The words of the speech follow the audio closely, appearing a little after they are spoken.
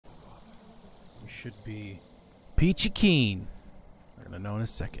should be Peachy Keen. We're gonna know in a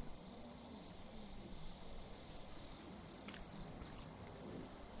second.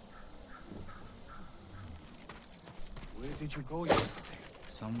 Where did you go yesterday?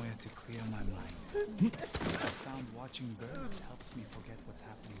 Somewhere to clear my mind. I found watching birds helps me forget what's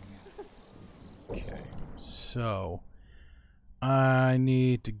happening here. Okay, so I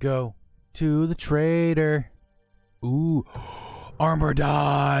need to go to the trader. Ooh, armor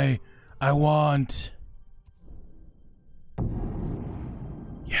die. I want.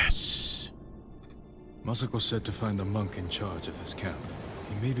 Yes. Masako said to find the monk in charge of this camp.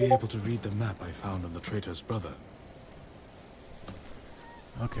 He may be able to read the map I found on the traitor's brother.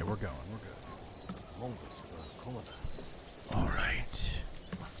 Okay, we're going. We're good. All right.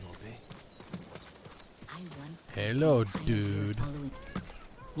 Hello, dude.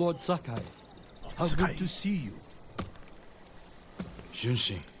 Lord Sakai, how good to see you.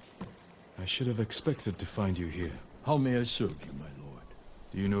 Junshin, I should have expected to find you here. How may I serve you, my lord?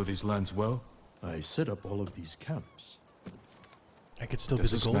 Do you know these lands well? I set up all of these camps. I could still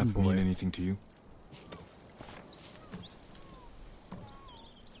Does be the this golden map boy. mean anything to you?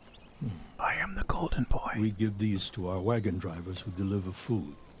 I am the golden boy. We give these to our wagon drivers who deliver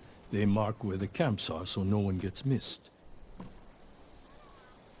food. They mark where the camps are so no one gets missed.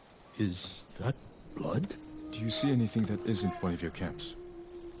 Is that blood? Do you see anything that isn't one of your camps?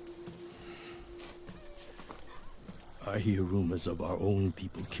 I hear rumors of our own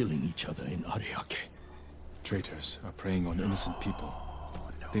people killing each other in Ariake. Traitors are preying on innocent people.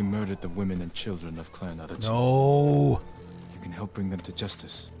 They murdered the women and children of Clan Adachi. No. You can help bring them to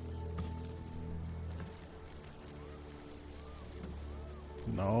justice.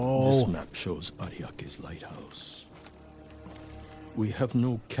 No. This map shows Ariake's lighthouse. We have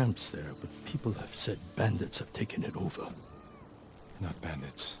no camps there, but people have said bandits have taken it over. Not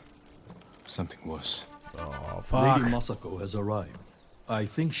bandits. Something worse. Oh, fuck. Lady Masako has arrived. I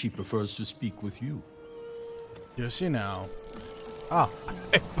think she prefers to speak with you. Just you know. Oh,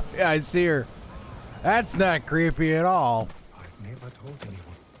 yeah, I see her. That's not creepy at all. I've never told anyone.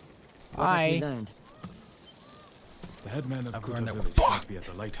 What have you Hi. learned? The headman of I've Kuta learned that we're village might be at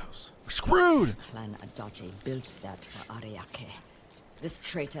the lighthouse. We're screwed. Clan Adachi built that for Ariake. This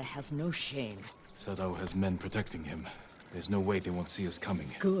traitor has no shame. Sadao has men protecting him. There's no way they won't see us coming.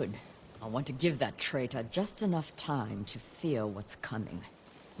 Good. I want to give that traitor just enough time to fear what's coming.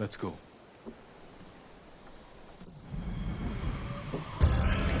 Let's go.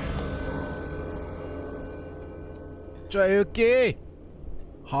 Jayuki.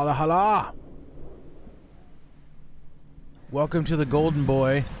 Holla holla. Welcome to the golden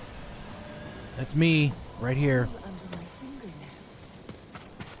boy. That's me, right here.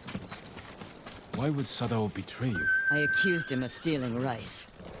 Why would Sadao betray you? I accused him of stealing rice,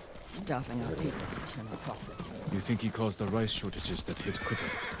 starving our people to turn a profit. You think he caused the rice shortages that hit Kuta?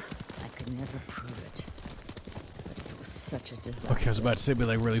 I could never prove it. But it was such a disaster. Okay, I was about to say, be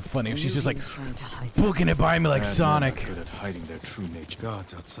like really funny. I If she's knew just he like was trying to hide booking it by me like Bad men Sonic. are good at hiding their true nature.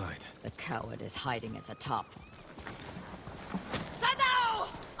 Guards outside. The coward is hiding at the top. Sadao!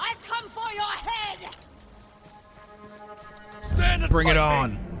 I've come for your head! Stand and Bring it fight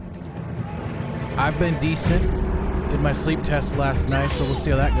on. me. I've been decent. Did my sleep test last night, so we'll see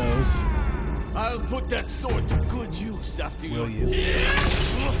how that goes. I'll put that sword to good use after Will you? You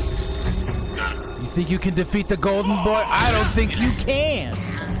think you can defeat the golden boy? I don't think you can.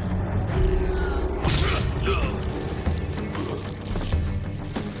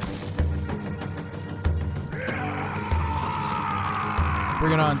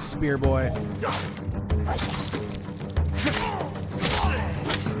 Bring it on, spear boy.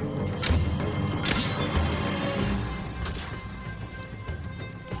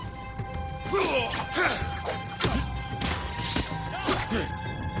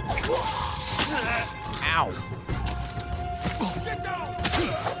 Ow.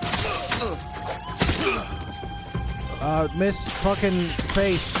 Miss fucking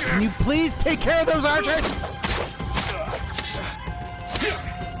face, can you please take care of those archers?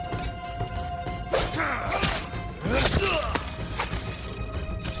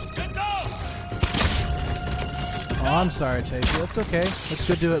 Oh, I'm sorry, Chase. That's okay. It's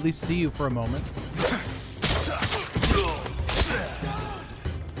good to at least see you for a moment.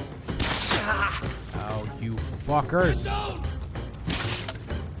 Ow, you fuckers.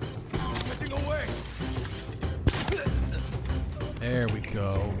 There we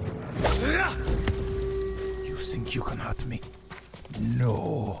go. You think you can hurt me?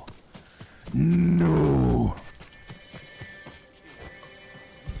 No. No.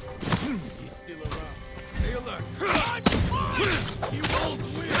 He's still around. Stay alert. You won't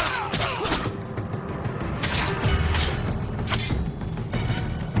win.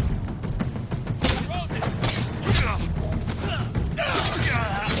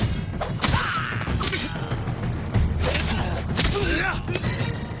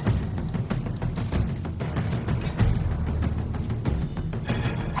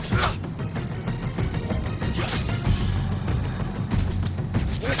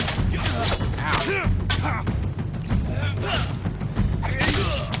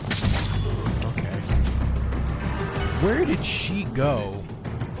 Where did she go?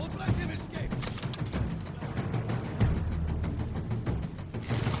 Don't let him escape.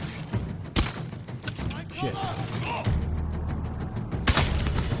 Shit.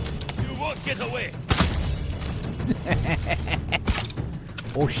 You won't get away.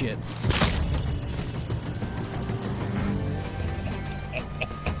 Oh shit.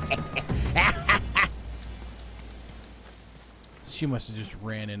 She must have just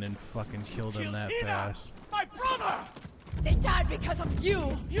ran in and fucking killed him that fast. My brother! They died because of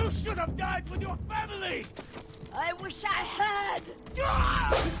you! You should have died with your family! I wish I had!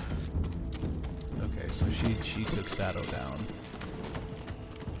 Okay, so she took Sato down.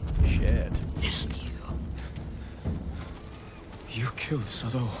 Shit. Damn you. You killed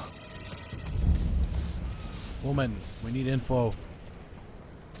Sato. Woman, we need info.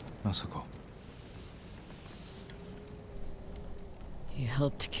 Masako. He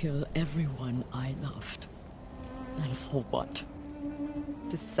helped kill everyone I loved. And for what?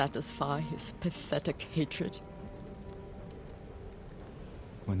 To satisfy his pathetic hatred?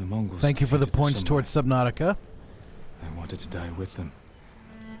 When the Mongols Thank you for the defeated points samurai, towards Subnautica. I wanted to die with them.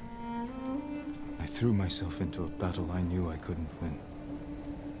 I threw myself into a battle I knew I couldn't win.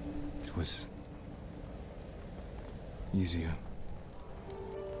 It was easier.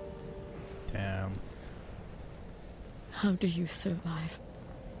 Damn. How do you survive?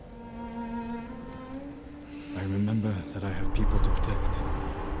 I remember that I have people to protect,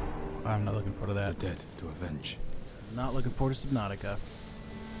 I'm not looking forward to the that. dead to avenge. Not looking forward to Subnautica.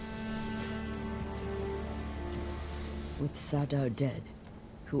 With Sato dead,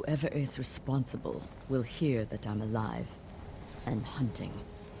 whoever is responsible will hear that I'm alive and hunting.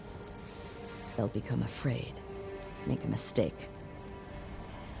 They'll become afraid, make a mistake.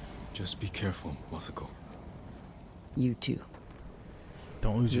 Just be careful, Masako. You too.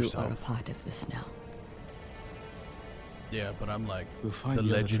 Don't lose You are a yourself. part of this now. Yeah, but I'm like We'll find the the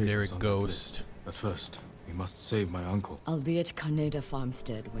other legendary traitors on that ghost. list. But first, we must save my uncle. I'll be at Kaneda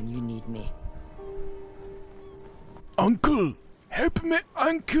Farmstead when you need me. Uncle! Help me,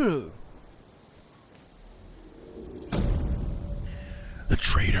 uncle! The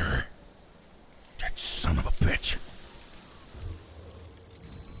traitor. That son of a bitch.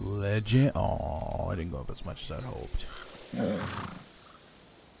 Legend. Oh, I didn't go up as much as I'd hoped.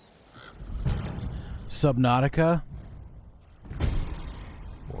 Subnautica.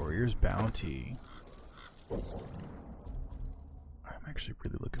 Warrior's Bounty. I'm actually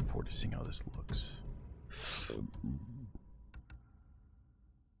really looking forward to seeing how this looks.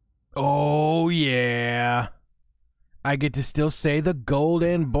 Oh, yeah. I get to still say the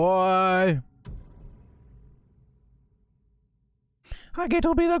golden boy. I get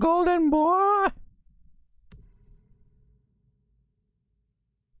to be the golden boy.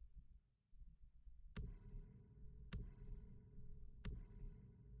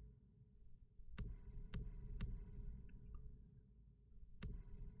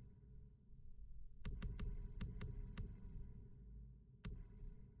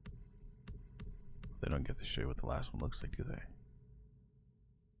 They don't get to show you what the last one looks like, do they?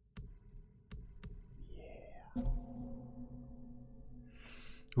 Yeah.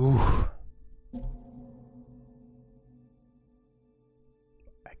 Ooh.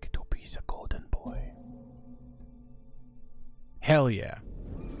 I get to be the golden boy. Hell yeah.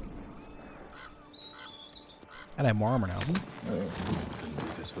 And I have more armor now. Couldn't do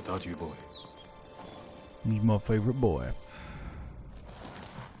this without you, boy. He's my favorite boy.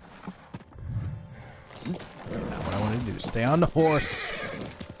 Not what I want to do. Stay on the horse.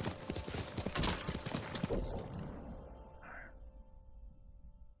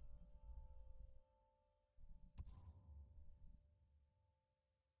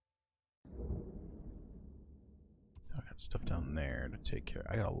 So I got stuff down there to take care of.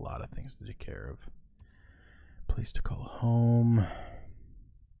 I got a lot of things to take care of. Place to call home.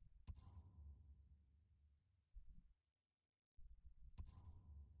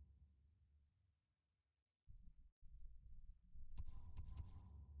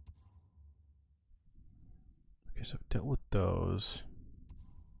 Okay, so I've dealt with those.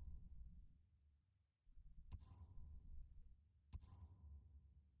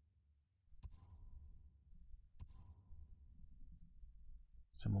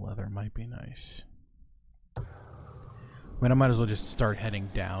 Some leather might be nice. I mean, I might as well just start heading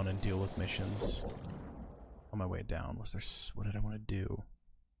down and deal with missions. On my way down, was there? What did I want to do?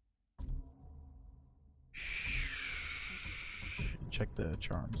 Check the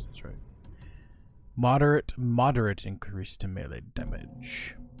charms. That's right. Moderate increase to melee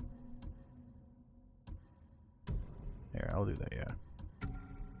damage. Here, I'll do that. Yeah.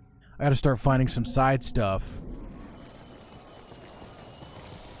 I got to start finding some side stuff.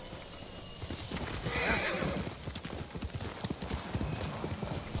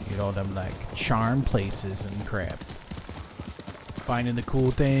 all them like charm places and crap. Finding the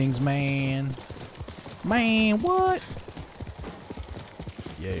cool things, man. Man, what?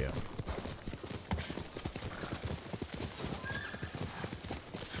 Yeah.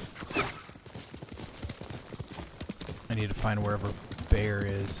 I need to find wherever bear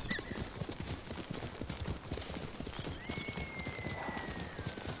is.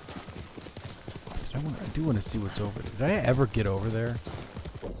 I do want to see what's over there. Did I ever get over there?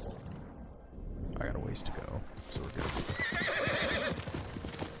 I got a ways to go, so we're good.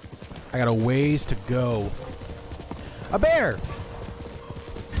 I got a ways to go. A bear!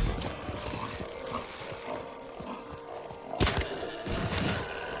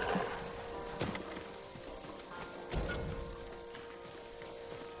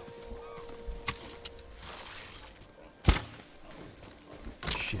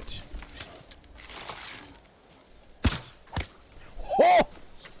 Shit. Oh!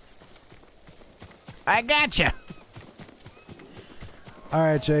 I gotcha!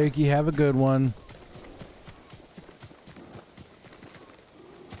 Alright, Jake, you have a good one.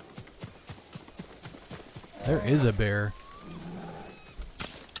 There is a bear.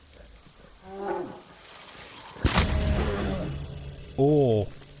 Oh.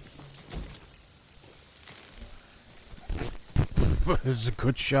 This is a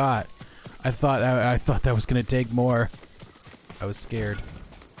good shot. I thought that was gonna take more. I was scared.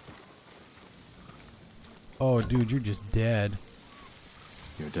 Oh, dude, you're just dead.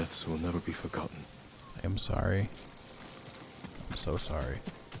 Your deaths will never be forgotten. I am sorry. I'm so sorry.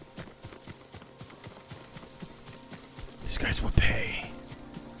 These guys will pay.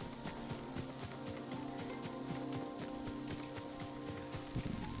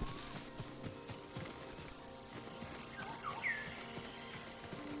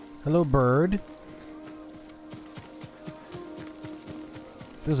 Hello, bird.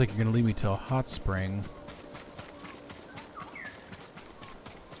 Feels like you're gonna leave me till a hot spring.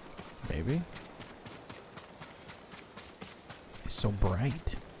 Maybe. It's so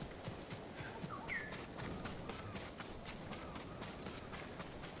bright.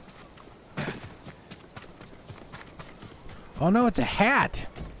 Oh no, it's a hat.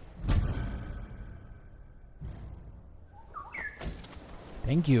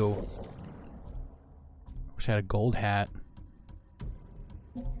 Thank you. Wish I had a gold hat.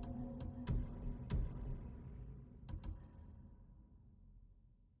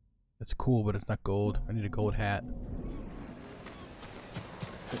 It's cool, but it's not gold. I need a gold hat.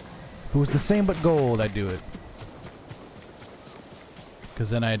 If it was the same but gold, I'd do it. Because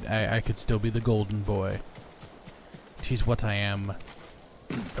then I could still be the golden boy. He's what I am.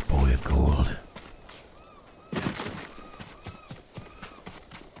 A boy of gold.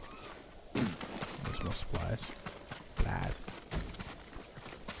 There's more supplies. Supplies.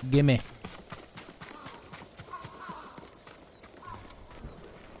 Gimme.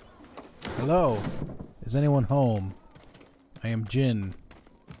 Hello. Is anyone home? I am Jin.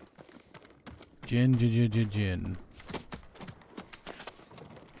 Jin.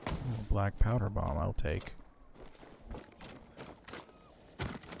 Oh, black powder bomb, I'll take.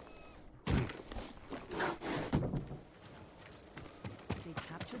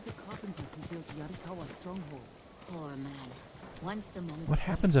 Stronghold. Poor man. Once the moment. What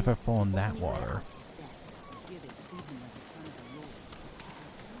happens if I fall in that water?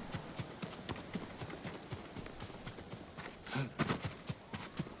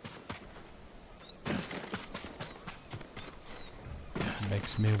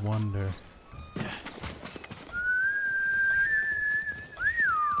 Makes me wonder.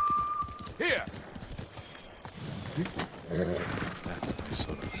 Here. That's my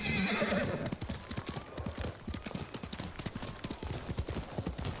sort of.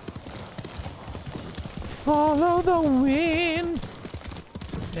 Follow the wind.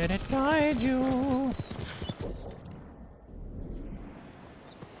 Let it guide you.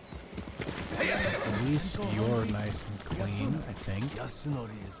 At least you're nice and clean, I think.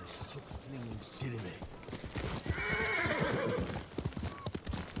 Yasunori is a shit-flinging shitty.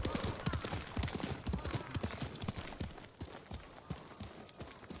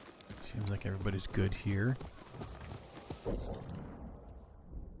 Seems like everybody's good here.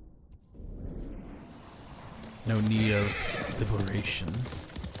 No need of liberation.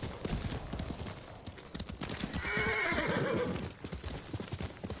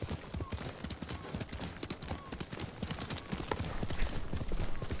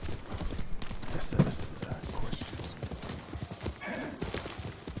 Guess that is questions.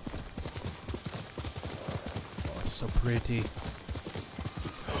 Oh, it's so pretty.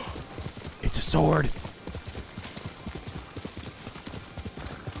 It's a sword.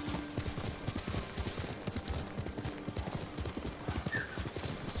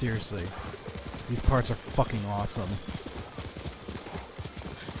 seriously. These parts are fucking awesome.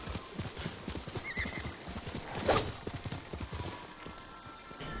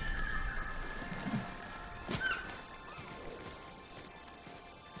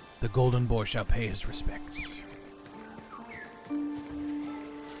 The golden boy shall pay his respects.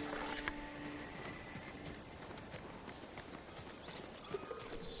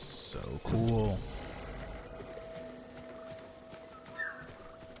 So cool.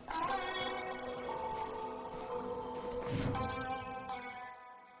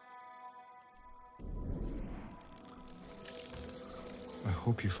 I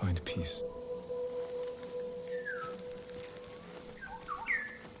hope you find peace.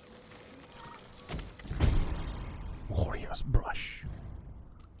 Warrior's brush.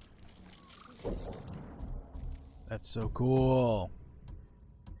 That's so cool.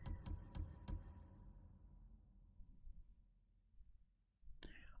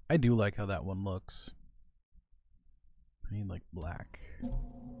 I do like how that one looks. I need like black.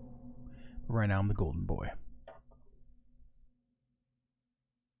 But right now I'm the golden boy.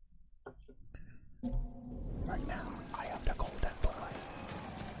 Right now I am the golden boy.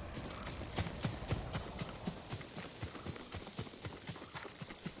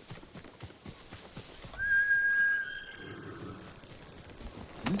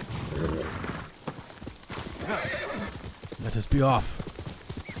 Let us be off.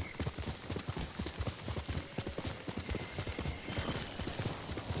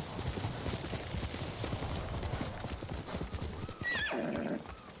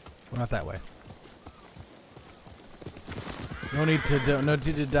 Well, not that way. No need to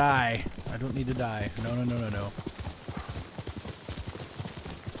die. I don't need to die. No, no, no, no, no.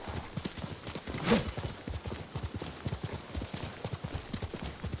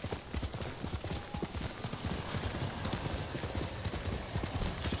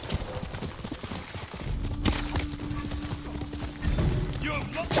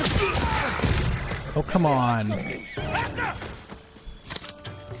 Oh, come on.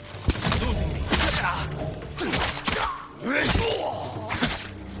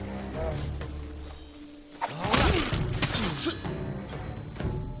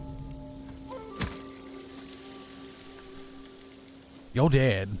 You're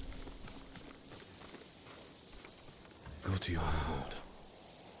dead. Go to your world.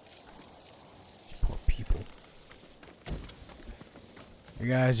 These poor people. You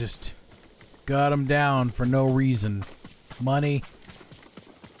guys just got them down for no reason. Money.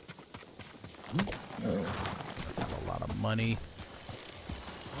 Have a lot of money.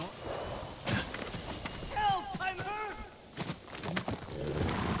 Help! I'm hurt!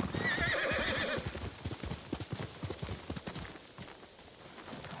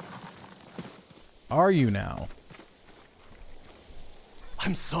 Are you now?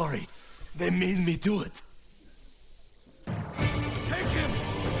 I'm sorry. They made me do it. Take him!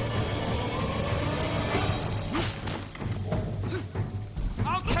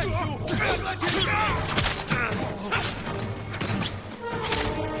 I'll catch you! I'll let you go!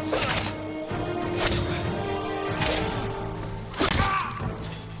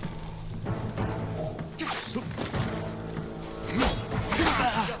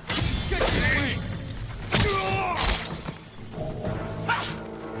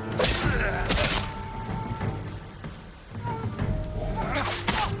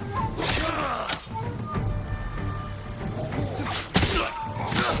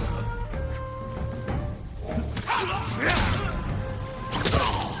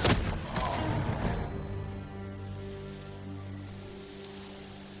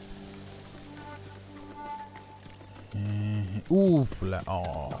 Oof.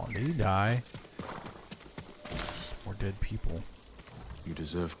 Oh, did he die? Just more dead people. You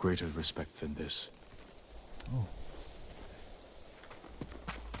deserve greater respect than this. Oh.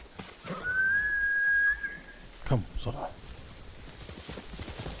 Come, Sora.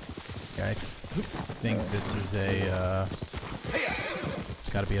 Yeah, I think this is a, it's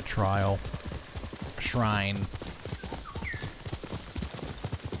gotta be a trial. A shrine.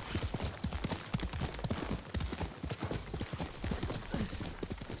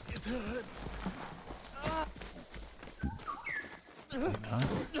 It hurts.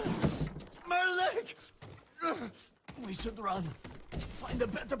 My leg! We should run. Find a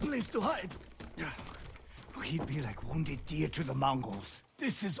better place to hide. We'd be like wounded deer to the Mongols.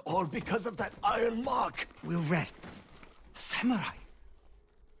 This is all because of that iron mark. We'll rest. A samurai.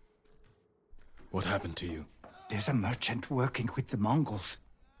 What happened to you? There's a merchant working with the Mongols.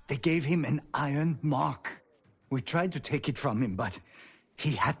 They gave him an iron mark. We tried to take it from him, but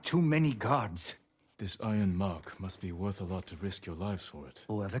he had too many guards. This iron mark must be worth a lot to risk your lives for it.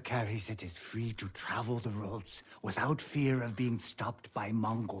 Whoever carries it is free to travel the roads without fear of being stopped by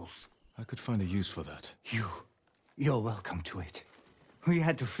Mongols. I could find a use for that. You're welcome to it. We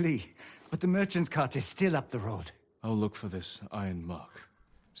had to flee, but the merchant's cart is still up the road. I'll look for this iron mark.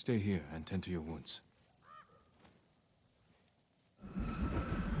 Stay here and tend to your wounds.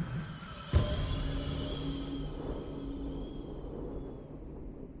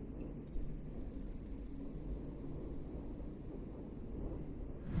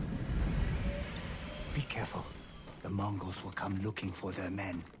 Be careful. The Mongols will come looking for their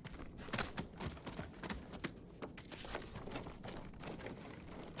men.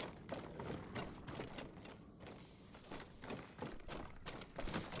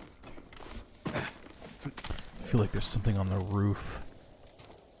 I feel like there's something on the roof.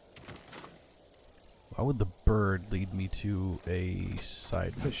 Why would the bird lead me to a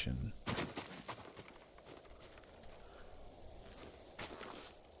side mission?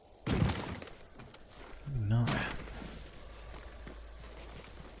 Maybe not.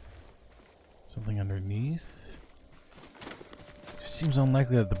 Something underneath? It seems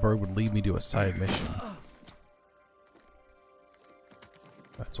unlikely that the bird would lead me to a side mission.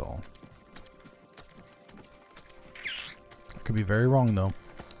 That's all. I could be very wrong though,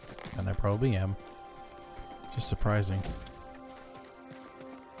 and I probably am. Just surprising.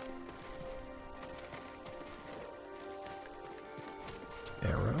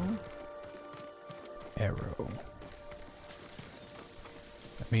 Arrow? Arrow.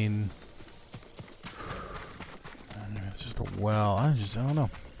 I mean, it's just a well. I don't know.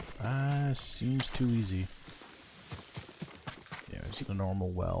 Seems too easy. Yeah, it's the normal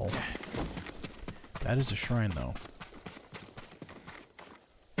well. That is a shrine though.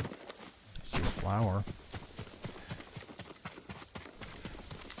 I see a flower.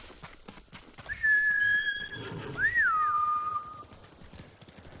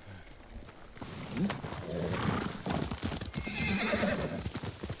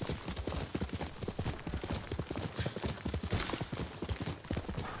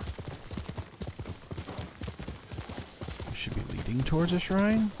 Should be leading towards a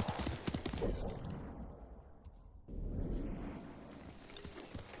shrine.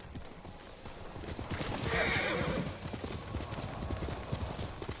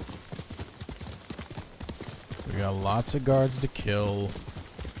 We got lots of guards to kill.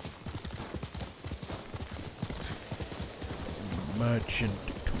 Merchant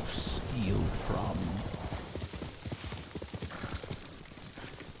to steal from.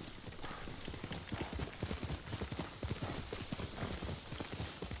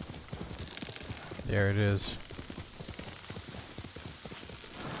 There it is.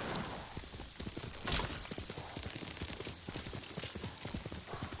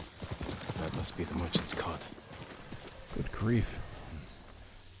 That must be the merchant's cart. Good grief.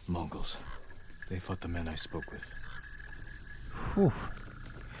 Mongols. They fought the men I spoke with. Whew.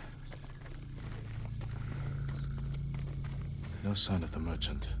 No sign of the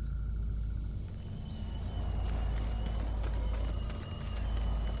merchant.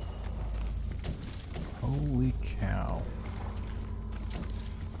 Holy cow.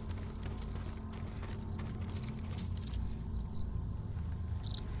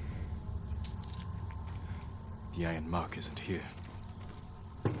 The iron mark isn't here.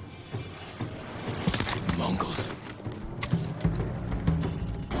 Mongols.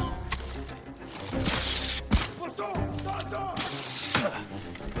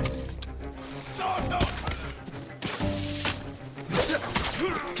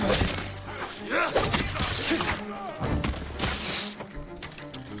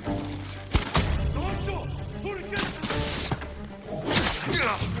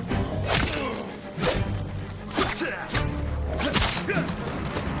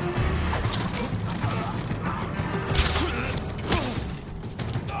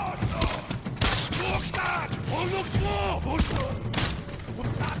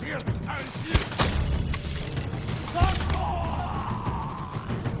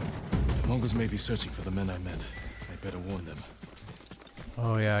 Mongols may be searching for the men I met. I better warn them.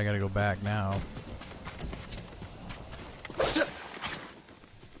 Oh yeah, I gotta go back now.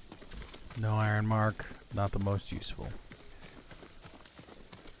 No iron mark, not the most useful.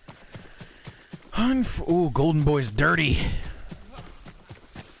 Ooh, Golden Boy's dirty.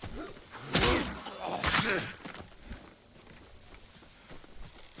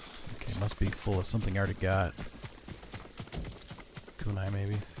 Okay, must be full of something I already got. Kunai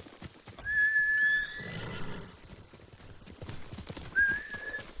maybe.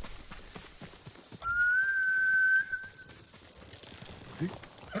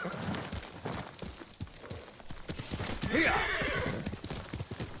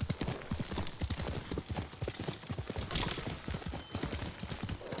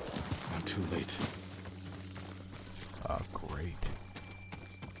 too late. Oh, great.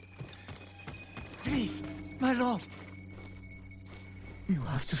 Please, my lord. You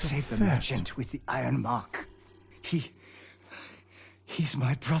have to save the merchant with the iron mark. He's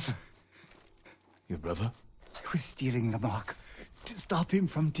my brother. Your brother? I was stealing the mark to stop him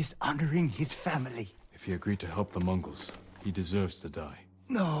from dishonoring his family. If he agreed to help the Mongols, he deserves to die.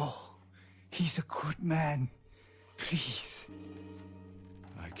 No, he's a good man. Please.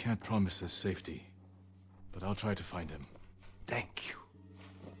 I can't promise his safety, but I'll try to find him. Thank you.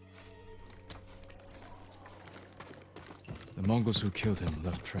 The Mongols who killed him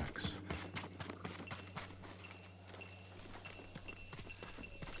left tracks.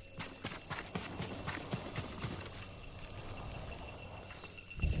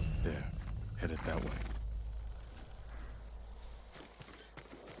 There, headed that way.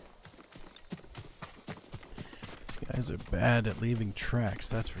 These guys are bad at leaving tracks,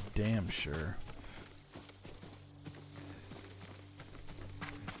 that's for damn sure.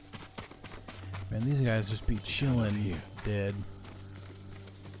 Man, these guys just be chilling here. Dead.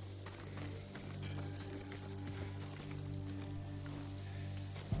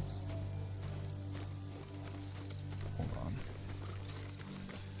 Hold on.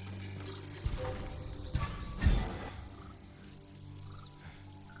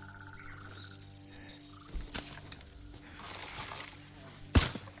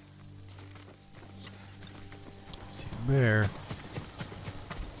 See a bear.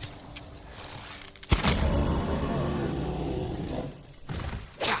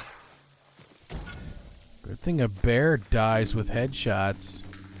 Good thing a bear dies with headshots.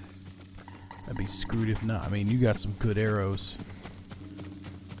 I'd be screwed if not. I mean, you got some good arrows.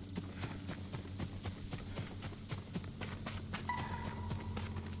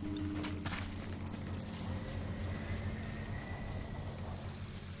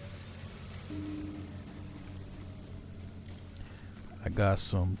 I got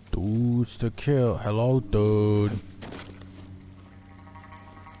some dudes to kill. Hello, dude.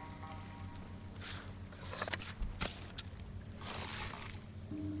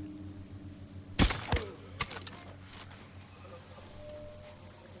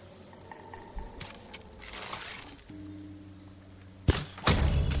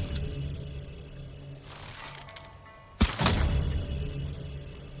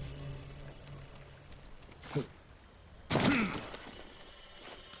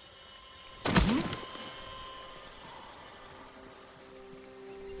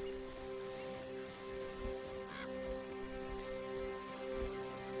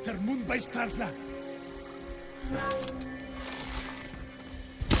 Der Mund bei Startler.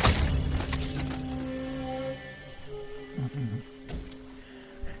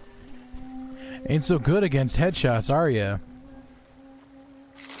 Ain't so good against headshots, are ya?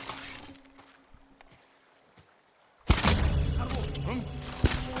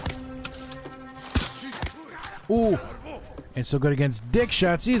 Ooh, ain't so good against dick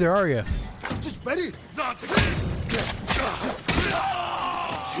shots either, are ya? Just ready.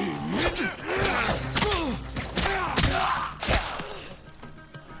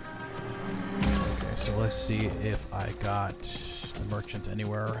 Okay, so let's see if I got the merchant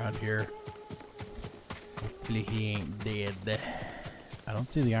anywhere around here. Hopefully he ain't dead. I don't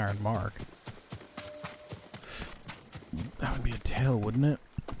see the iron mark. That would be a tail, wouldn't it?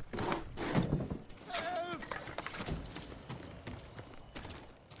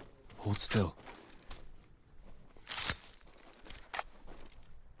 Hold still.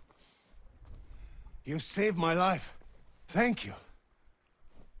 You saved my life. Thank you.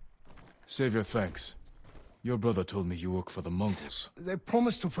 Save your thanks. Your brother told me you work for the Mongols. They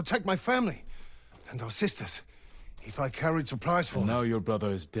promised to protect my family and our sisters if I carried supplies for And them. now your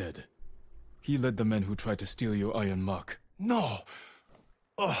brother is dead. He led the men who tried to steal your iron mark. No.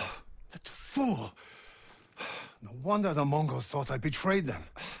 Oh, that fool. No wonder the Mongols thought I betrayed them.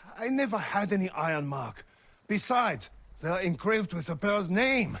 I never had any iron mark. Besides, they are engraved with the bear's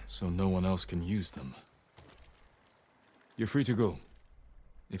name. So no one else can use them. You're free to go.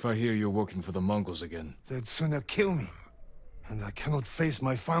 If I hear you're working for the Mongols again. They'd sooner kill me. And I cannot face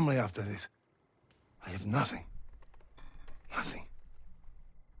my family after this. I have nothing. Nothing.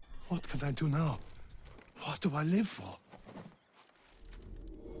 What can I do now? What do I live for?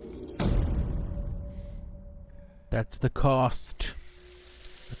 That's the cost.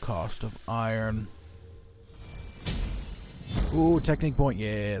 The cost of iron. Ooh, technique point,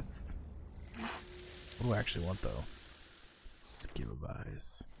 yes. What do I actually want, though? Skill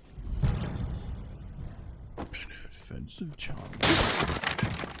advice. Offensive charm.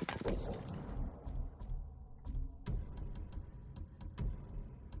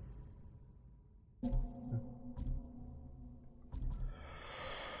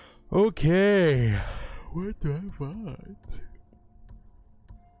 Okay. What do I find?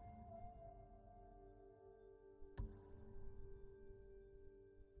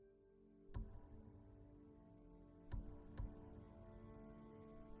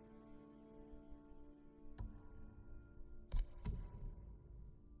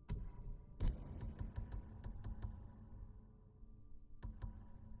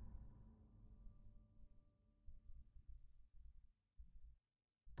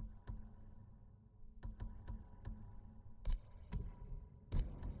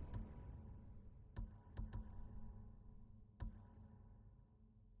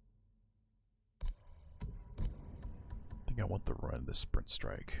 I think I want the run, the sprint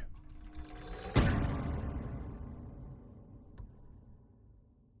strike.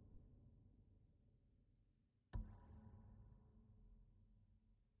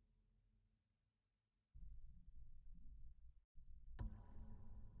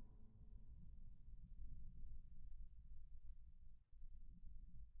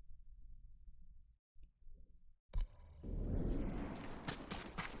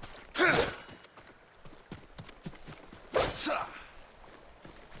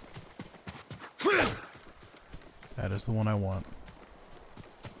 That is the one I want.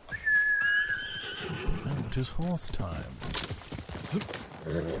 Now it is horse time.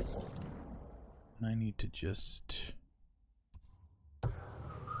 And I need to just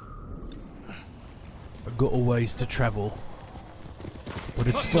go a ways to travel, but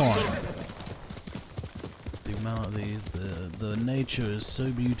it's fun. The amount, the nature is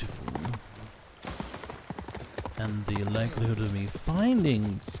so beautiful, and the likelihood of me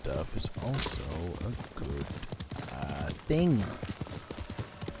finding stuff is also a good thing.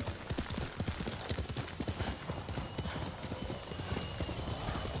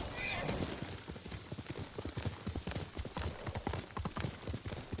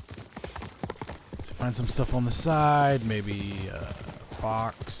 So find some stuff on the side, maybe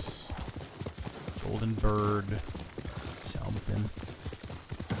fox, golden bird, something.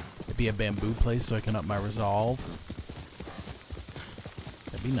 Maybe a bamboo place so I can up my resolve.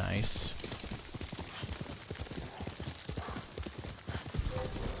 That'd be nice.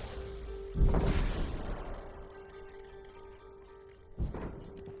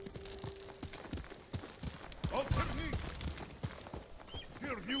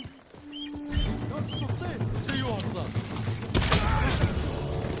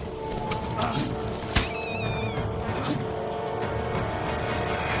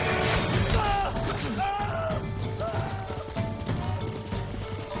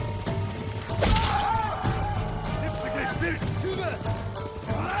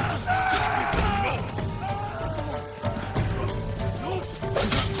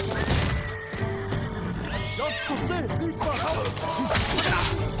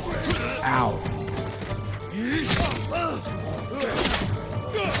 Ow.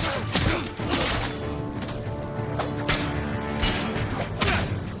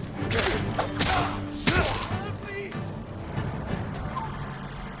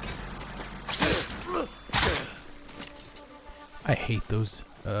 I hate those,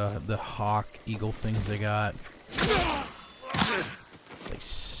 the hawk eagle things they got. They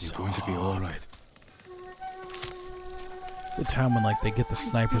suck. You're going to be alright. It's a time when, like, they get the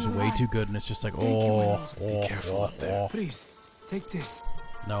snipers way too good and it's just like, oh, Be careful out there. Please, take this.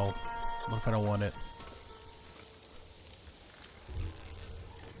 No. What if I don't want it?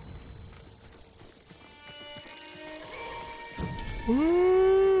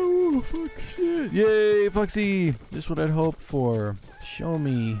 Oh, fuck shit. Yay, Foxy! Just what I'd hoped for. Show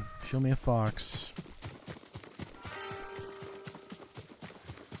me a fox.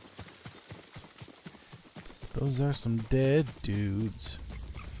 Those are some dead dudes.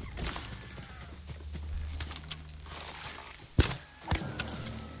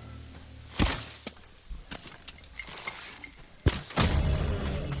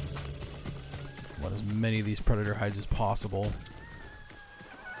 Want as many of these predator hides as possible.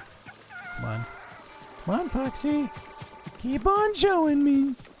 Come on. Come on, Foxy. Keep on showing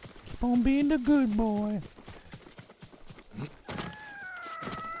me. Keep on being the good boy.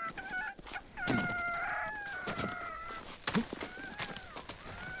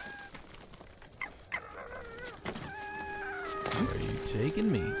 Where are you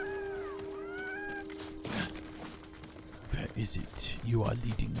taking me? Where is it you are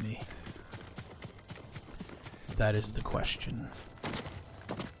leading me? That is the question.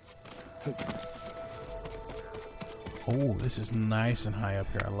 Oh, this is nice and high up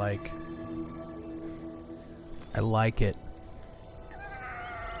here. I like it.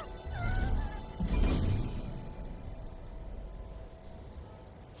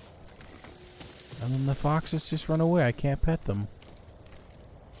 And then the foxes just run away. I can't pet them.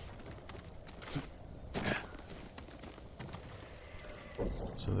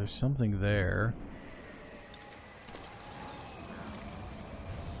 So there's something there.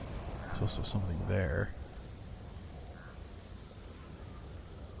 There's also something there.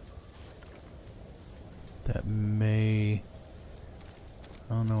 That may...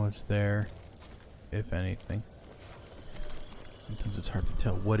 I don't know what's there, if anything. Sometimes it's hard to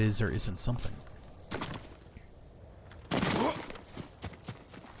tell what is or isn't something.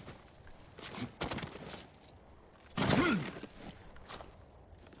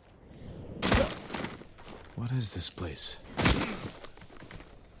 What is this place?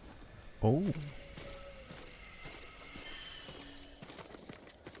 Oh.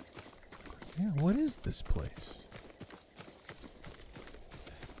 Yeah, what is this place?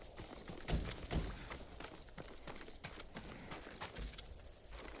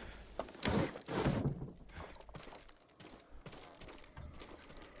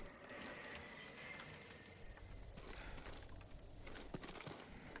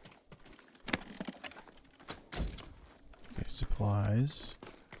 Okay, supplies.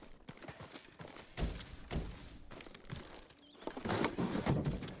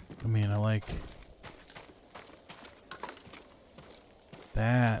 I mean, I like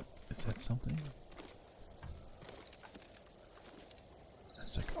that. Is that something?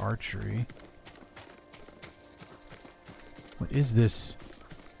 It's like archery. What is this?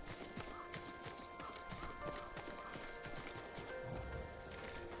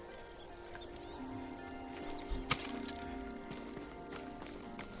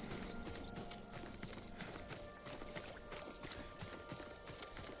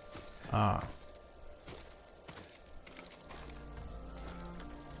 Ah.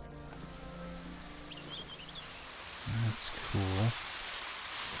 That's cool. I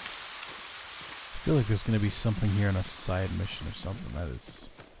feel like there's going to be something here in a side mission or something that is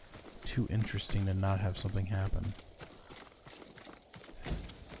too interesting to not have something happen.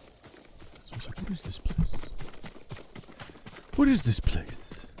 So I was like, what is this place? What is this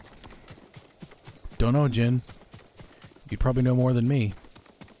place? Don't know, Jin. You'd probably know more than me.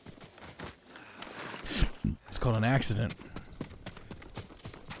 It's called an accident.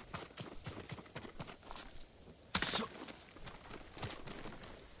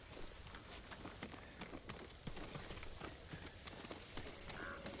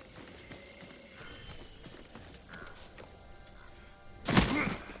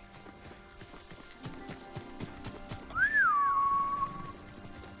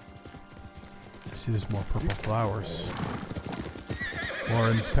 See, there's more purple flowers.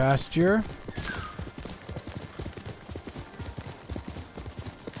 Warren's pasture.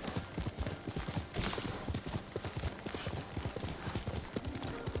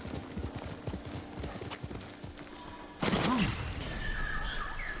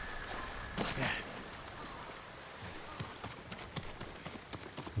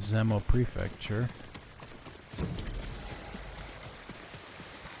 Zemo Prefecture.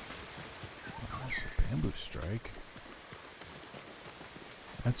 Oh, there's a bamboo strike.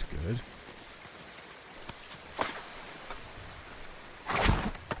 That's good.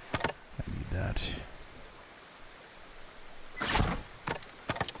 I need that.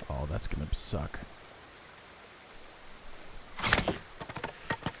 Oh, that's gonna suck.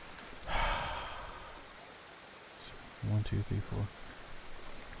 One, two, three, four.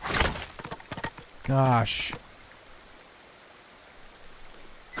 Gosh.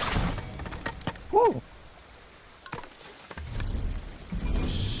 Woo!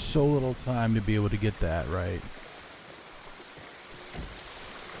 So little time to be able to get that right.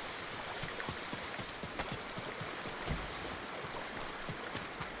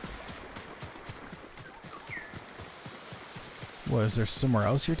 What, is there somewhere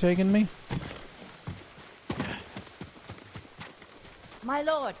else you're taking me? My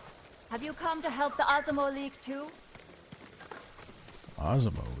lord, have you come to help the Osmo League too?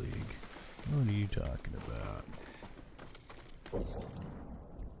 Osmo League? What are you talking about?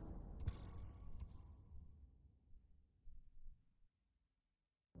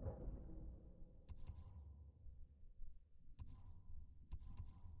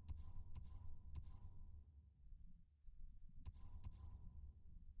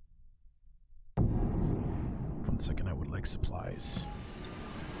 One second, I would like supplies.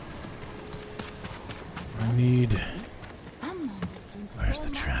 I need... Where's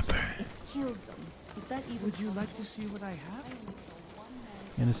the trapper? Would you like to see what I have?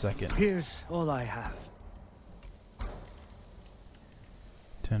 In a second. Here's all I have.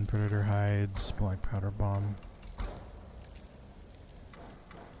 10 predator hides, black powder bomb.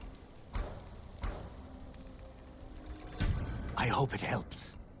 hope it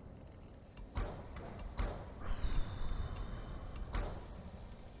helps.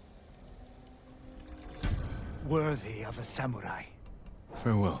 Worthy of a samurai.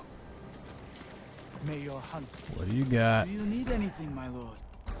 Farewell. May your hunt. What do you got? Do you need anything, my lord?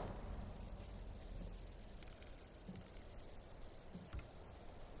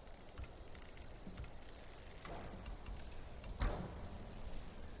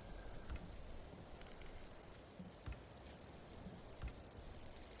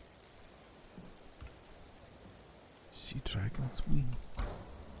 Sea dragon's wings.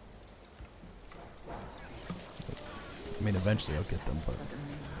 I mean, eventually I'll get them, but.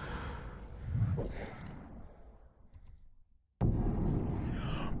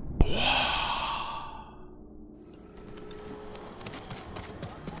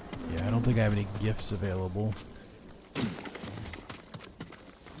 Yeah, I don't think I have any gifts available.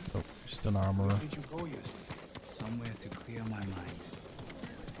 Oh, just an armor. Where did you go yesterday? Somewhere to clear my mind.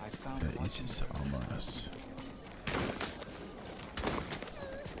 I found Okay, this is armorous.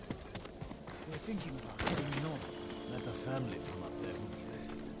 We're thinking about heading north. Met a family from up there who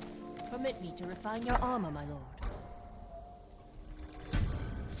fled. Permit me to refine your armor, my lord.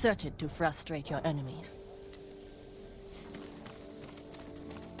 Certain to frustrate your enemies.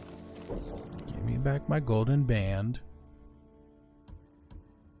 Give me back my golden band.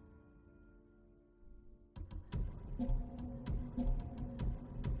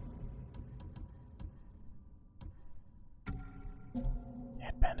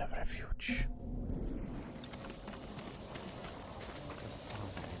 Headband of refuge.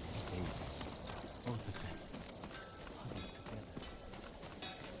 Both of them huddled together.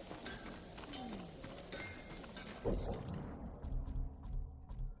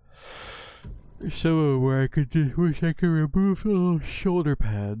 There's somewhere where I could just wish I could remove the little shoulder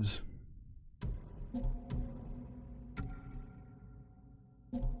pads.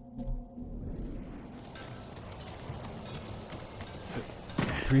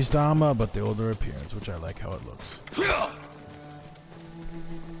 Increased armor, but the older appearance, which I like how it looks.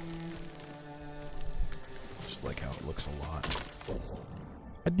 Just like how it looks a lot.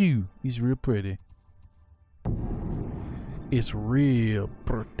 I do. He's real pretty. It's real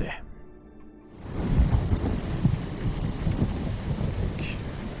pretty.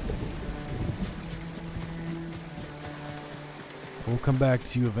 We'll come back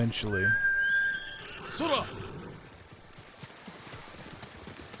to you eventually. Sora!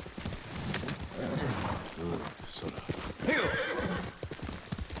 Sora.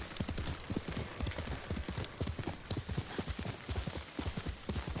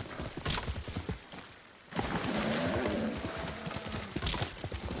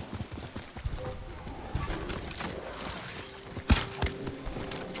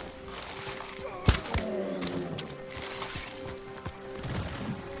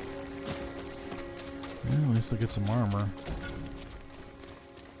 Yeah, at least I'll get some armor.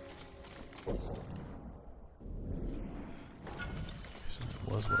 This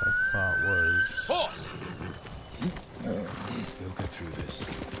was what I thought was. Boss! We'll get through this.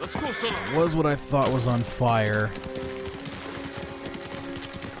 Let's go, Sora! Was what I thought was on fire.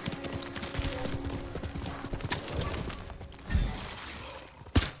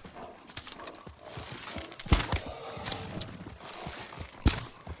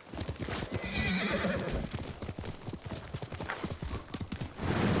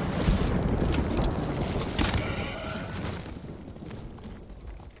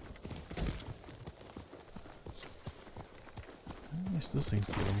 Still seems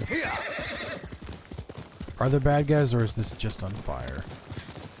good. Are there bad guys or is this just on fire?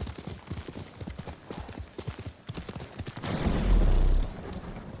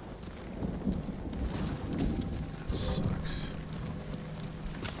 That sucks.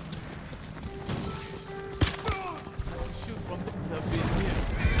 Shoot from the here.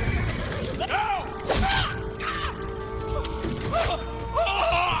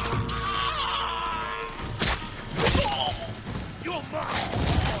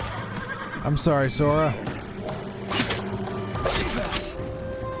 I'm sorry, Sora.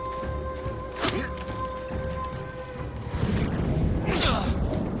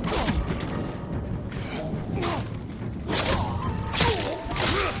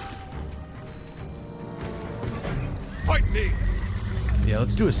 Fight me! Yeah,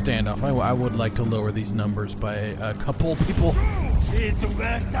 let's do a standoff. I would like to lower these numbers by a couple people.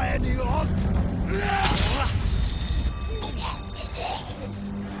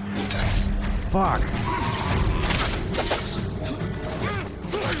 Fuck.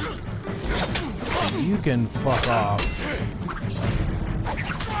 You can fuck off.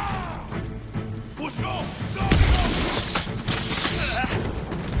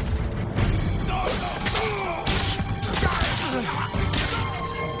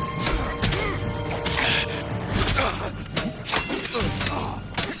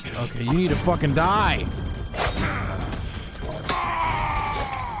 Okay, you need to fucking die.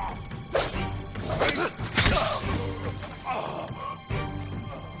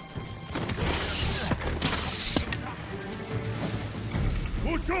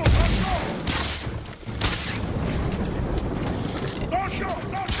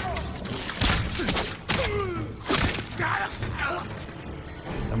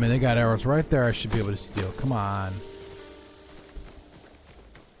 I mean, they got arrows right there. I should be able to steal. Come on.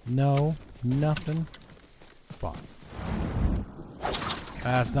 No, nothing. Fuck.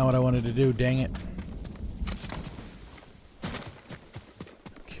 That's not what I wanted to do. Dang it.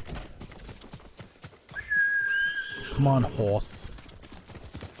 Okay. Come on, horse.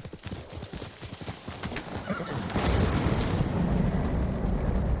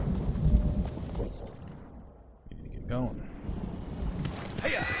 Going.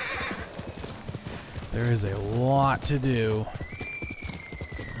 There is a lot to do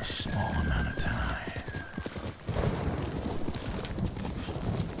in a small amount of time.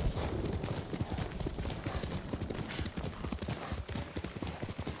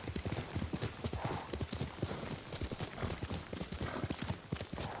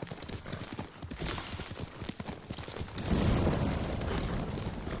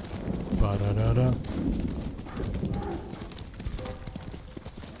 Ba-da-da-da.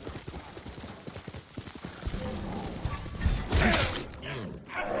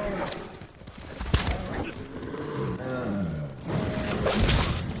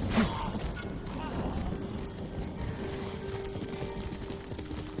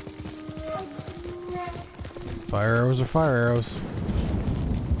 Fire arrows are fire arrows.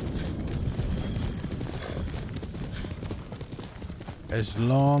 As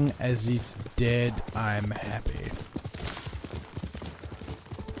long as it's dead, I'm happy.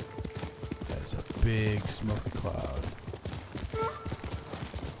 That's a big smoky cloud.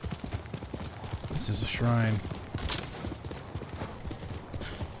 This is a shrine.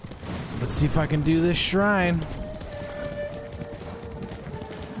 Let's see if I can do this shrine.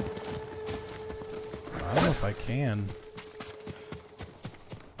 I don't know if I can.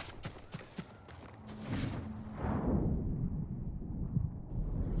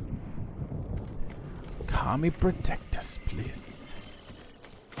 Kami, protect us, please.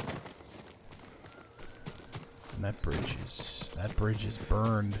 And that bridge is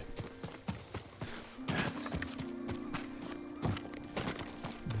burned.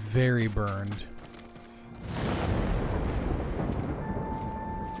 Very burned.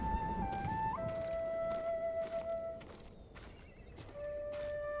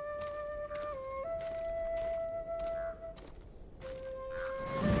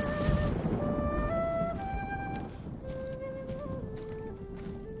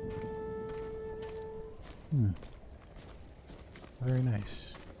 Very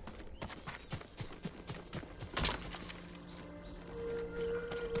nice.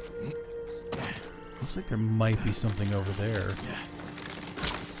 Looks like there might be something over there.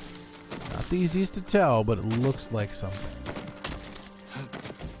 Not the easiest to tell, but it looks like something.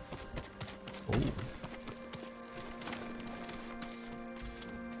 Oh.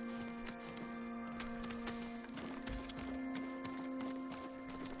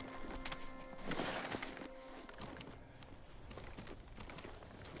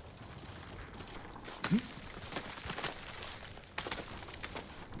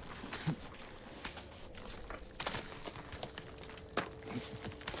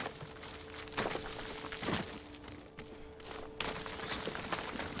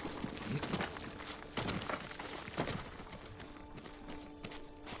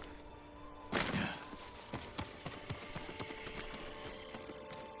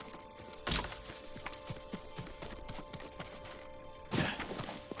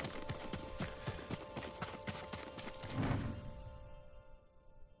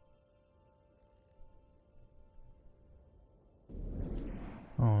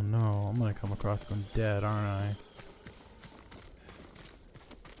 Oh no, I'm gonna come across them dead, aren't I?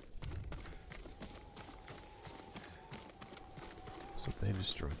 So they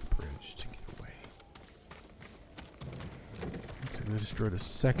destroyed the bridge to get away. Looks like they destroyed a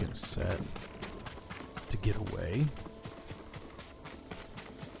second set to get away.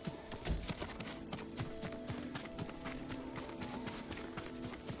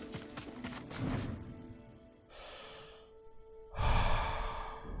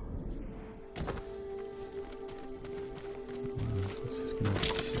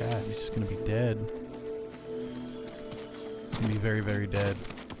 He's just gonna be dead. He's gonna be very, very dead.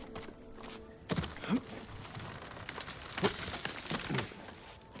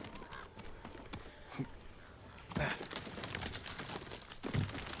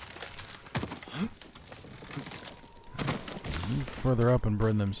 further up and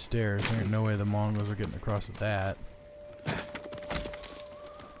burn them stairs. There ain't no way the Mongols are getting across that.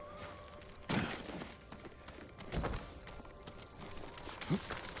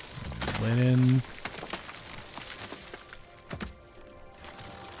 Linen.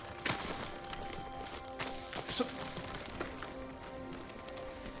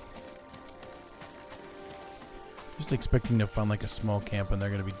 Just expecting to find like a small camp and they're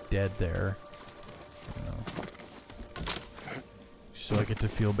gonna be dead there. You know. So I get to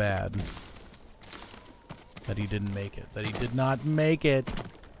feel bad that he didn't make it. That he did not make it.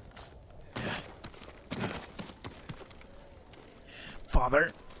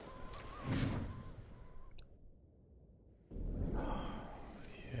 Father.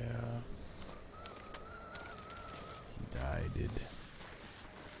 Yeah. He died.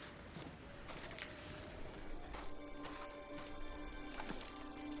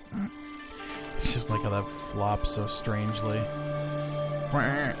 It's just like how that flops so strangely.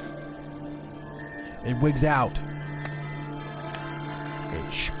 It wigs out.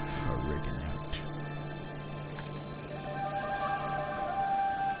 It's friggin' out.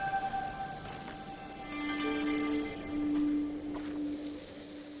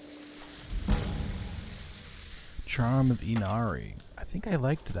 Charm of Inari. I think I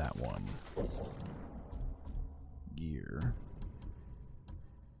liked that one. Gear.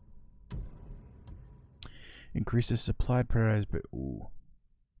 Increases supplied prioritize, but ooh.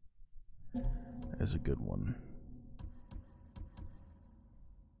 That's a good one.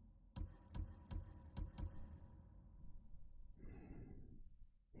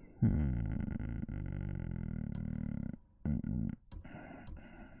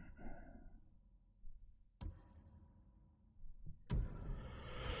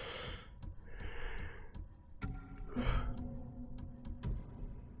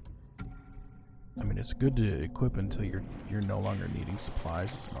 I mean, it's good to equip until you're no longer needing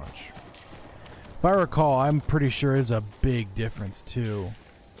supplies as much. If I recall, I'm pretty sure it's a big difference too.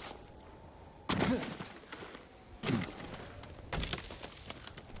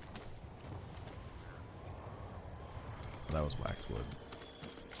 That was waxwood.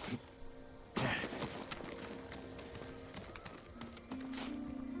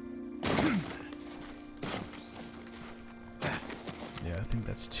 Yeah, I think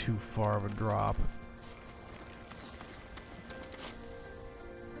that's too far of a drop.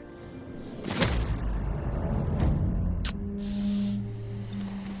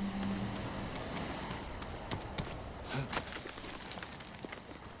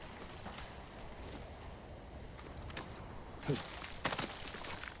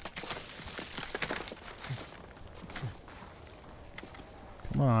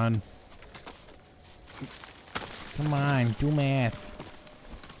 Come on. Come on, do math.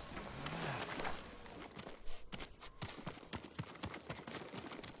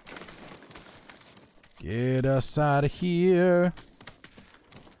 Get us out of here.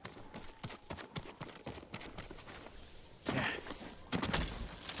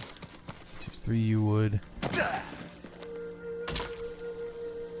 Just 3 you would.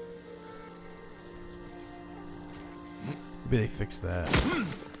 Maybe they fixed that.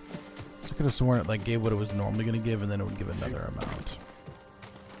 I could have sworn it like gave what it was normally gonna give and then it would give another amount.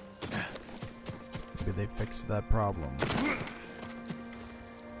 Maybe they fixed that problem.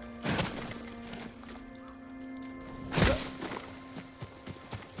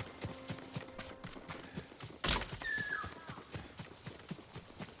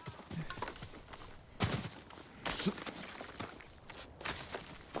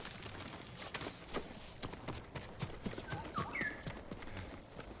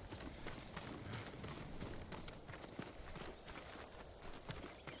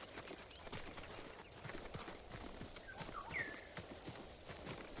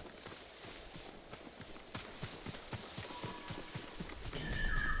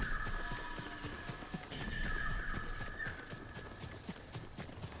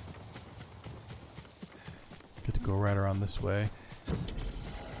 Get to go right around this way.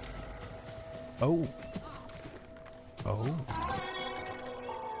 Oh. Oh.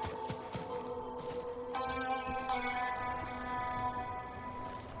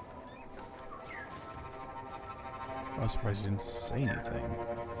 I was surprised you didn't say anything.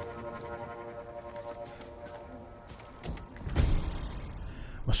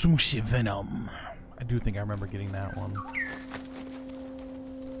 Masushi Venom. I do think I remember getting that one.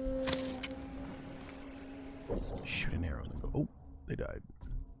 Shoot an arrow and go. Oh, they died.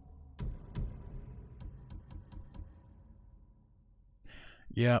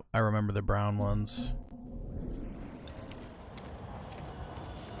 Yeah, I remember the brown ones.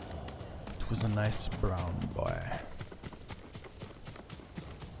 It was a nice brown boy.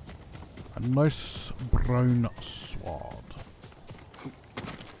 A nice brown sword.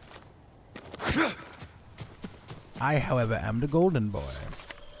 I, however, am the golden boy.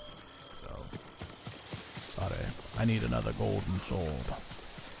 So, sorry. I need another golden sword.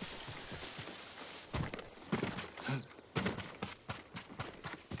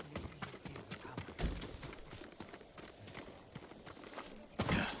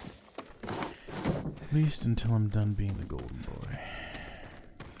 At least until I'm done being the golden boy.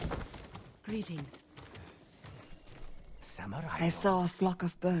 Greetings. Samurai. I saw a flock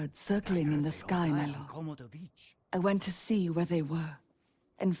of birds circling in the sky, my lord. I went to see where they were,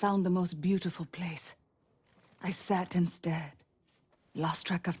 and found the most beautiful place. I sat and stared, lost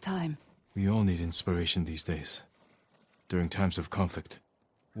track of time. We all need inspiration these days. During times of conflict,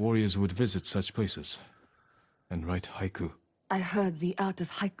 warriors would visit such places and write haiku. I heard the art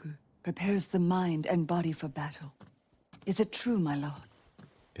of haiku prepares the mind and body for battle. Is it true, my lord?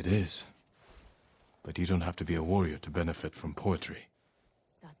 It is. But you don't have to be a warrior to benefit from poetry.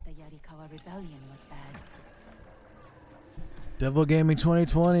 Thought the Yarikawa rebellion was bad. Devil Gaming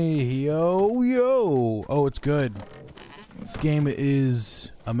 2020, yo. Oh, it's good. This game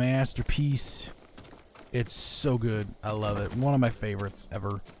is a masterpiece. It's so good. I love it. One of my favorites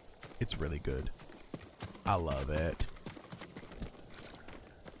ever. It's really good. I love it.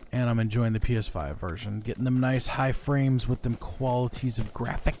 And I'm enjoying the PS5 version. Getting them nice high frames with them qualities of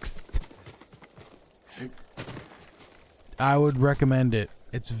graphics. I would recommend it.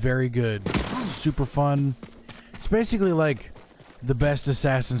 It's very good. Super fun. It's basically like the best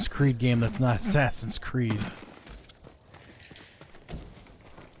Assassin's Creed game that's not Assassin's Creed.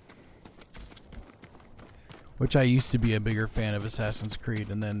 Which I used to be a bigger fan of Assassin's Creed,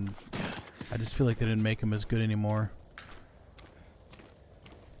 and then I just feel like they didn't make them as good anymore.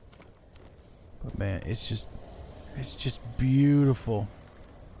 But man, it's just beautiful.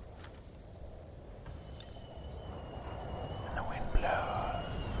 And the wind blows.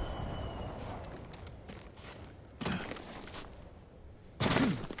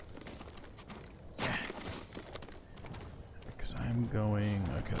 Because I'm going,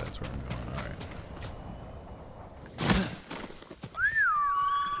 okay, that's where I'm going, alright.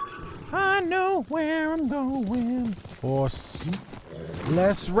 I know where I'm going. Horse.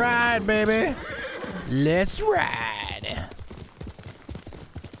 Let's ride, baby. Let's ride.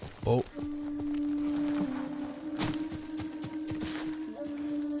 Oh.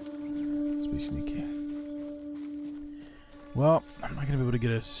 Let's be sneaky. Well, I'm not gonna be able to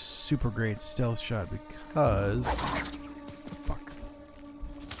get a super great stealth shot because fuck.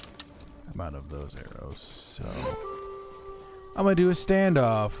 I'm out of those arrows, so I'm gonna do a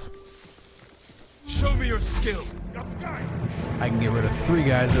standoff. Show me your skill. I can get rid of 3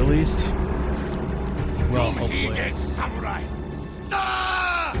 guys at least. Well, hopefully. Samurai.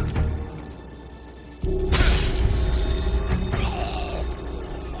 Ah!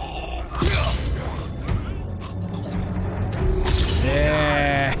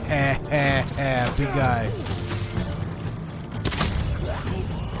 Yeah, big guy.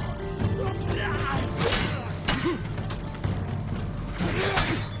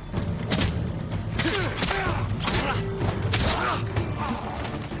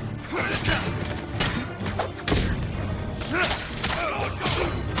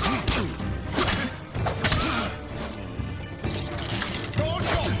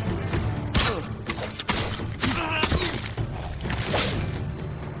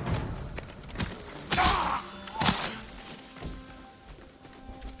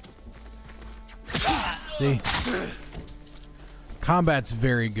 See? Combat's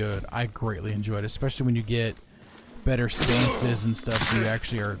very good. I greatly enjoyed it, especially when you get better stances and stuff. So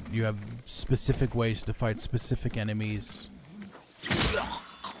you have specific ways to fight specific enemies.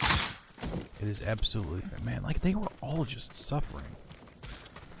 It is absolutely fair. Man, like they were all just suffering.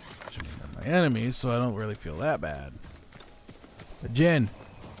 I mean, they're my enemies, so I don't really feel that bad. But Jin,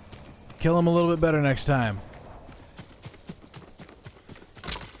 kill him a little bit better next time.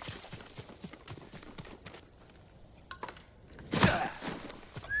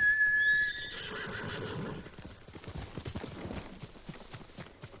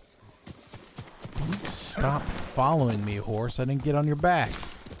 Stop following me, horse. I didn't get on your back.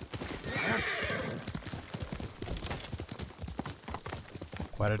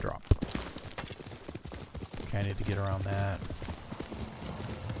 Quite a drop. Okay, I need to get around that.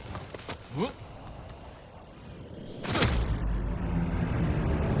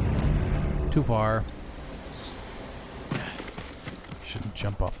 Too far. Shouldn't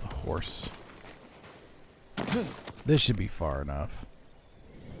jump off the horse. This should be far enough.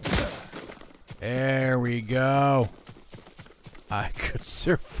 There we go. I could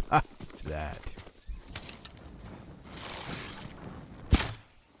survive that.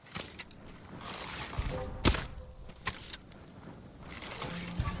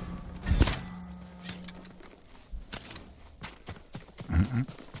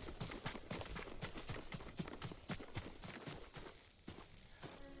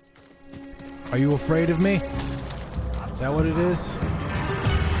 Are you afraid of me? Is that what it is?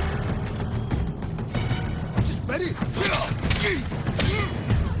 Just ready.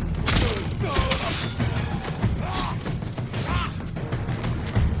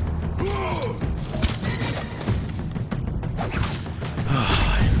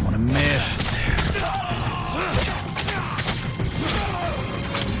 I didn't want to miss.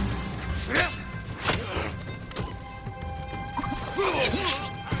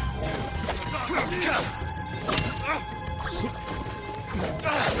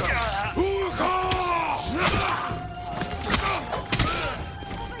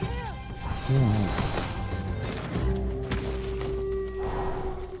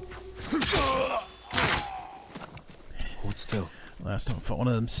 Hold still. Last time I fought one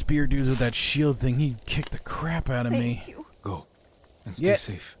of them spear dudes with that shield thing, he kicked the crap out of me. Thank you. Go. And stay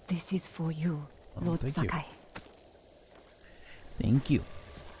safe. This is for you, Oh, Lord thank you. Sakai. Thank you.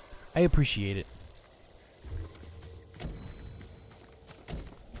 I appreciate it.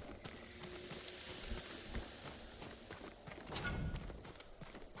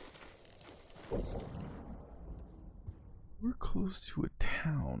 We're close to a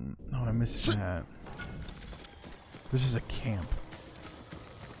town. No, I missed that. This is a camp.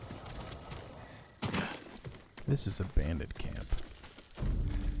 This is a bandit camp.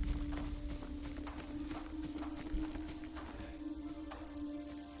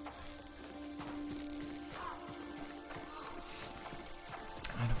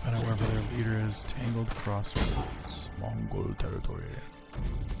 I need to find out wherever their leader is. Tangled Crossroads, Mongol territory.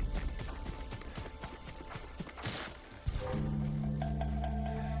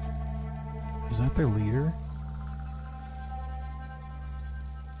 Is that their leader?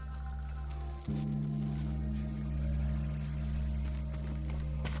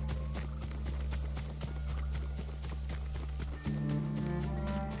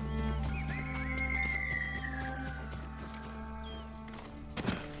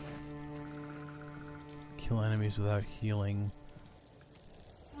 Kill enemies without healing.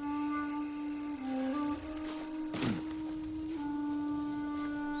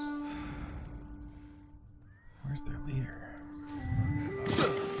 Where's their leader?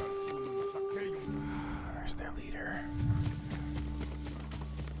 Where's their leader?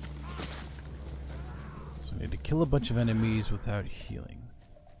 So I need to kill a bunch of enemies without healing.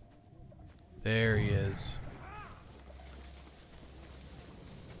 There he is.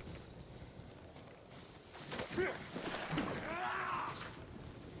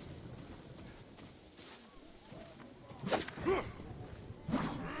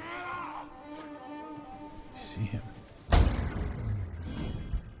 See him.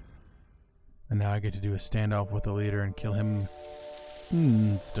 And now I get to do a standoff with the leader and kill him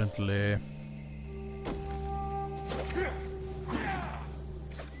instantly.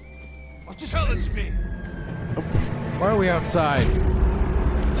 Challenge me. Oh, why are we outside?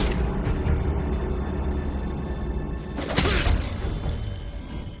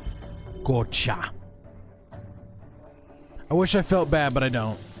 Gotcha. I wish I felt bad, but I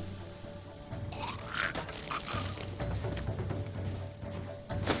don't.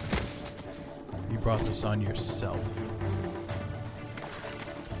 You brought this on yourself.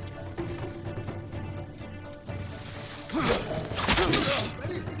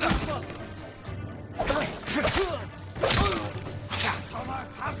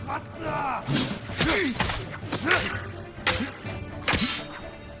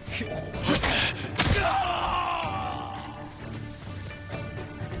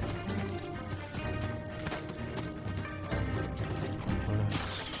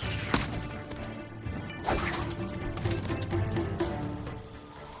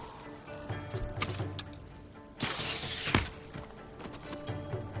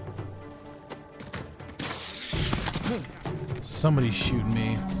 Somebody's shooting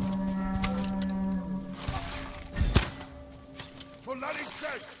me.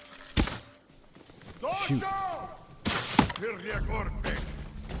 Shoot.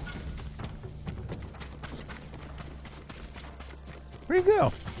 Where'd he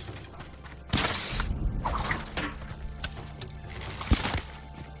go?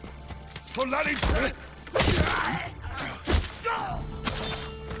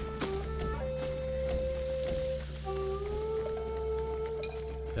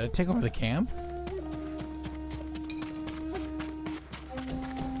 Did I take over the camp?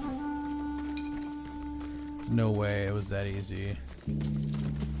 No way it was that easy.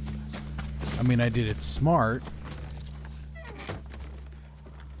 I mean, I did it smart.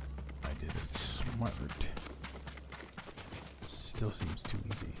 Still seems too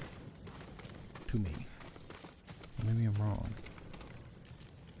easy. To me. Maybe I'm wrong.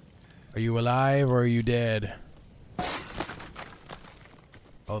 Are you alive or are you dead?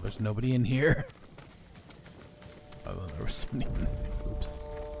 Oh, there's nobody in here. Oh, there was somebody. Oops.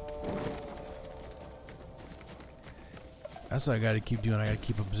 That's what I gotta keep doing. I gotta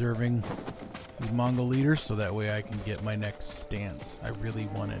keep observing these Mongol leaders so that way I can get my next stance. I really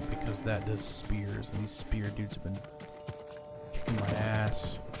want it because that does spears, and these spear dudes have been kicking my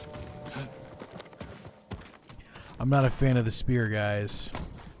ass. I'm not a fan of the spear guys.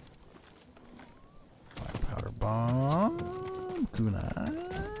 Black powder bomb. Kunai.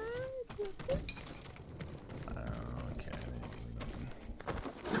 Okay.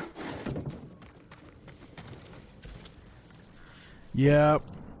 Yep.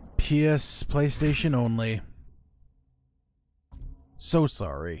 PlayStation only. So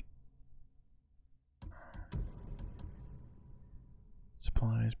sorry.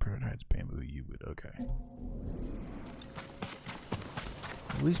 Supplies, prototypes, bamboo, you would. Okay.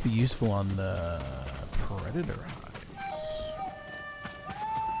 At least be useful on the predator hides.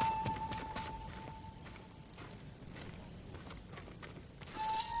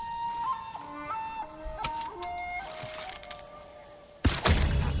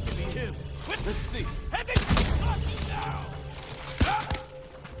 Let's see. Heavy now.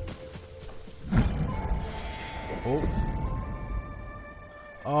 Oh.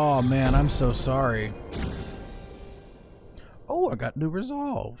 Oh man, I'm so sorry. Oh, I got new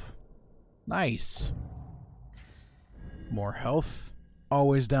resolve. Nice. More health.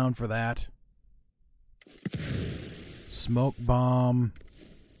 Always down for that. Smoke bomb.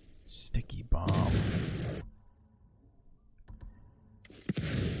 Sticky bomb.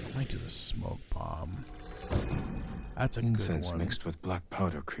 I might do the smoke bomb. That's a Incense good one. mixed with black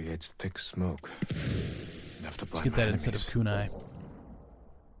powder creates thick smoke. Enough to blind Let's get that my instead of enemies. kunai.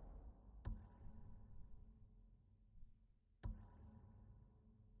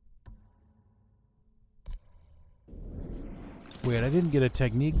 Wait, I didn't get a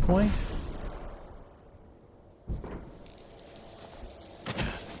technique point?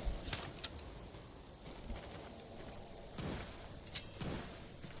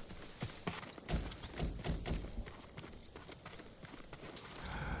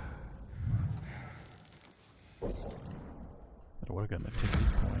 I would have gotten a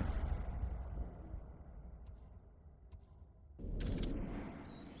technique point.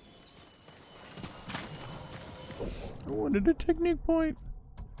 I wanted a technique point.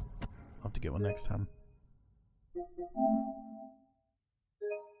 I'll have to get one next time.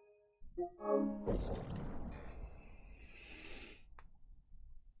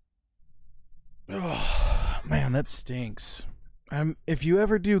 Oh, man, that stinks. If you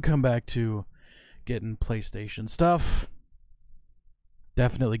ever do come back to getting PlayStation stuff,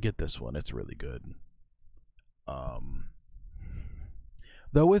 definitely get this one. It's really good.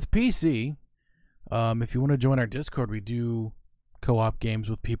 Though with PC, if you want to join our Discord, we do co-op games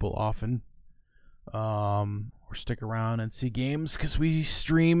with people often. Or stick around and see games because we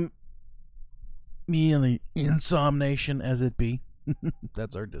stream me and the Insomnation as it be.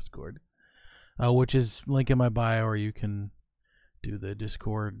 That's our Discord, which is link in my bio, or you can do the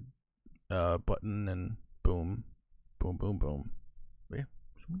Discord button and boom, boom, boom, boom. Yeah,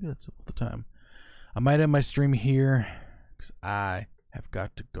 so we do that all the time. I might end my stream here because I have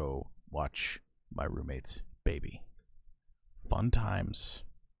got to go watch my roommate's baby. Fun times,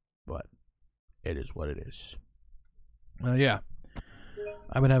 but it is what it is. Yeah,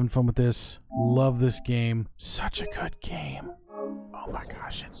 I've been having fun with this. Love this game. Such a good game. Oh my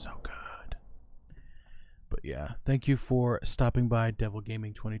gosh, it's so good. But yeah, thank you for stopping by Devil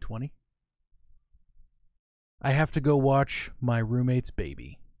Gaming 2020. I have to go watch my roommate's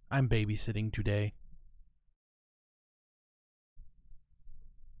baby. I'm babysitting today.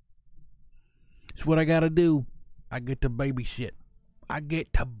 It's what I gotta do. I get to babysit. I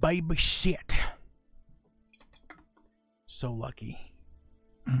get to babysit. So lucky.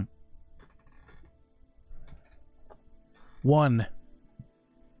 1.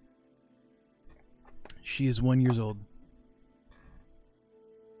 She is 1 year old.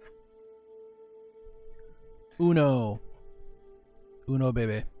 Uno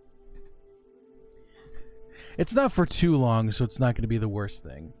baby. It's not for too long, so it's not going to be the worst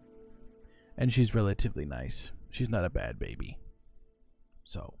thing. And she's relatively nice. She's not a bad baby.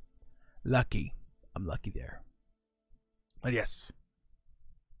 So, lucky. I'm lucky there. But yes.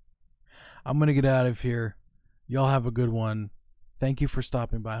 I'm going to get out of here. Y'all have a good one. Thank you for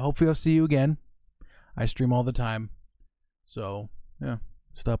stopping by. Hopefully I'll see you again. I stream all the time. So, yeah,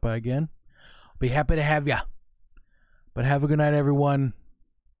 stop by again. Be happy to have ya. But have a good night, everyone.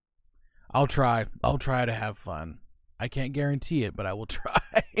 I'll try to have fun. I can't guarantee it, but I will try.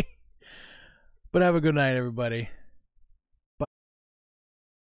 But have a good night, everybody.